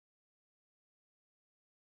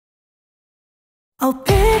I'll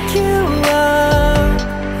pick you up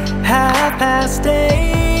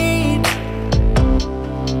 8:30.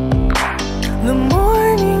 The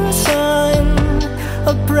morning sun,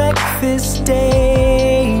 a breakfast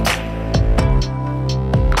date.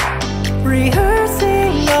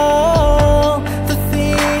 Rehearsing all the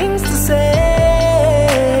things to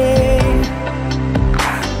say,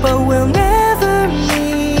 but we'll never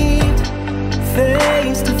meet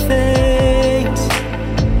face to face.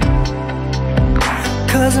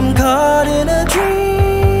 'Cause I'm caught in a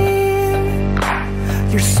dream.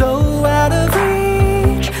 You're so out of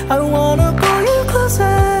reach. I wanna pull you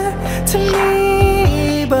closer to me,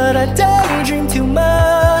 but I daydream too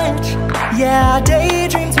much. Yeah, I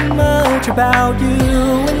daydream too much about you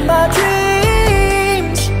in my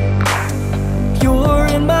dreams. You're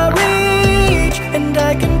in my reach, and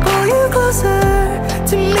I can pull you closer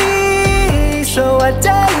to me. So I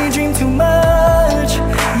daydream too much.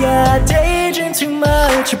 Yeah, I daydream too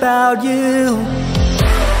much about you.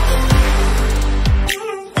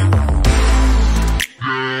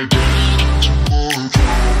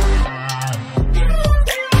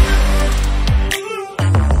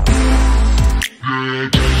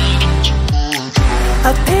 I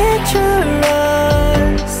picture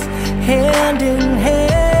us hand in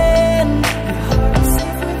hand.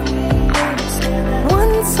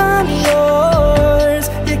 Once I'm yours,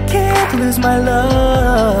 you can't lose my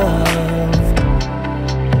love.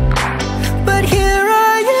 But here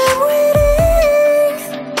I am waiting.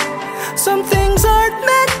 Some things aren't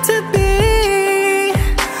meant to be,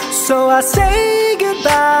 so I say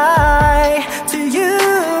goodbye to you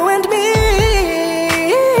and me.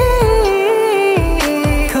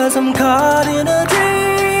 'Cause I'm caught in a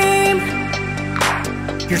dream.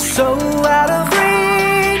 You're so out of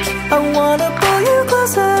reach. I wanna pull you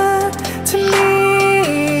closer to me,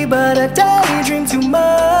 but I daydream too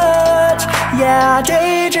much. Yeah, I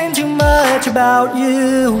daydream too much about you.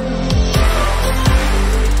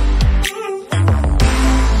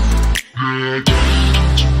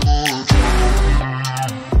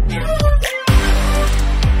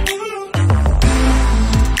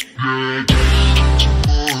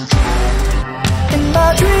 In my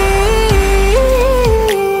dreams,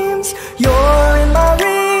 you're in my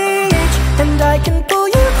reach, and I can pull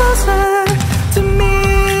you closer to me.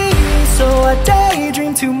 So I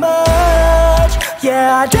daydream too much. Yeah,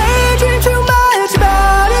 I daydream too much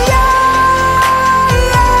about you.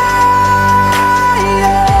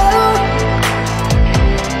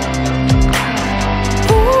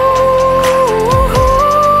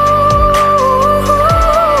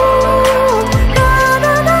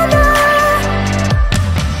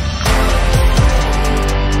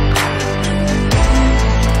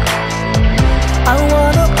 I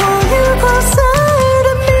wanna pull you closer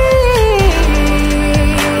to me.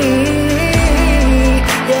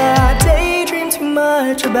 Yeah, I daydream too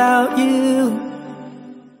much about you.